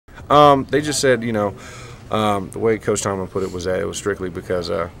They just said, the way Coach Tomlin put it was that it was strictly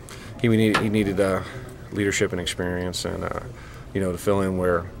because he needed leadership and experience, and to fill in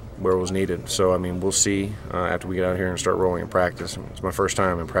where it was needed. So I mean, we'll see after we get out here and start rolling in practice. It's my first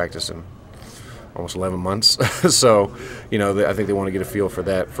time in practice in almost 11 months. So I think they want to get a feel for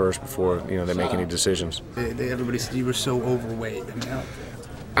that first before they make any decisions. Everybody said you were so overweight.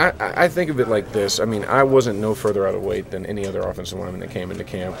 I think of it like this. I mean, I wasn't no further out of weight than any other offensive lineman that came into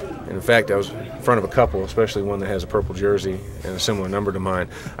camp. And in fact, I was in front of a couple, especially one that has a purple jersey and a similar number to mine.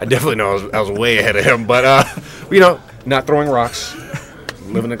 I definitely know I was way ahead of him. But, not throwing rocks.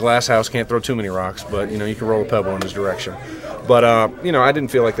 Live in a glass house, can't throw too many rocks. But, you can roll a pebble in his direction. But, I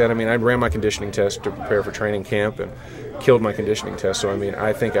didn't feel like that. I mean, I ran my conditioning test to prepare for training camp and killed my conditioning test. So, I mean,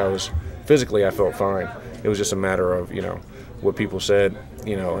 I think physically I felt fine. It was just a matter of, what people said,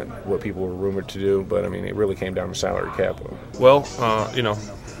 and what people were rumored to do. But I mean, it really came down to salary cap. Well,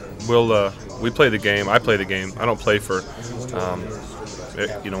 we play the game. I play the game. I don't play for,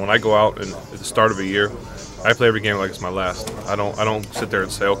 when I go out and at the start of a year, I play every game like it's my last. I don't sit there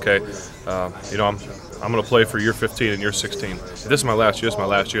and say, okay, I'm going to play for year 15 and year 16. If this is my last year, it's my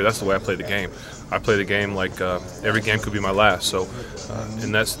last year. That's the way I play the game. I play the game like every game could be my last. So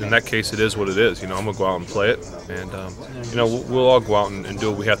in that case, it is what it is. I'm going to go out and play it. And, we'll all go out and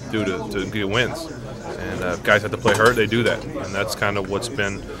do what we have to do to get wins. And if guys have to play hurt, they do that. And that's kind of what's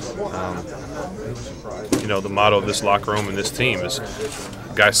been, the motto of this locker room and this team is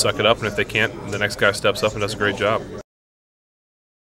guys suck it up. And if they can't, the next guy steps up and does a great job.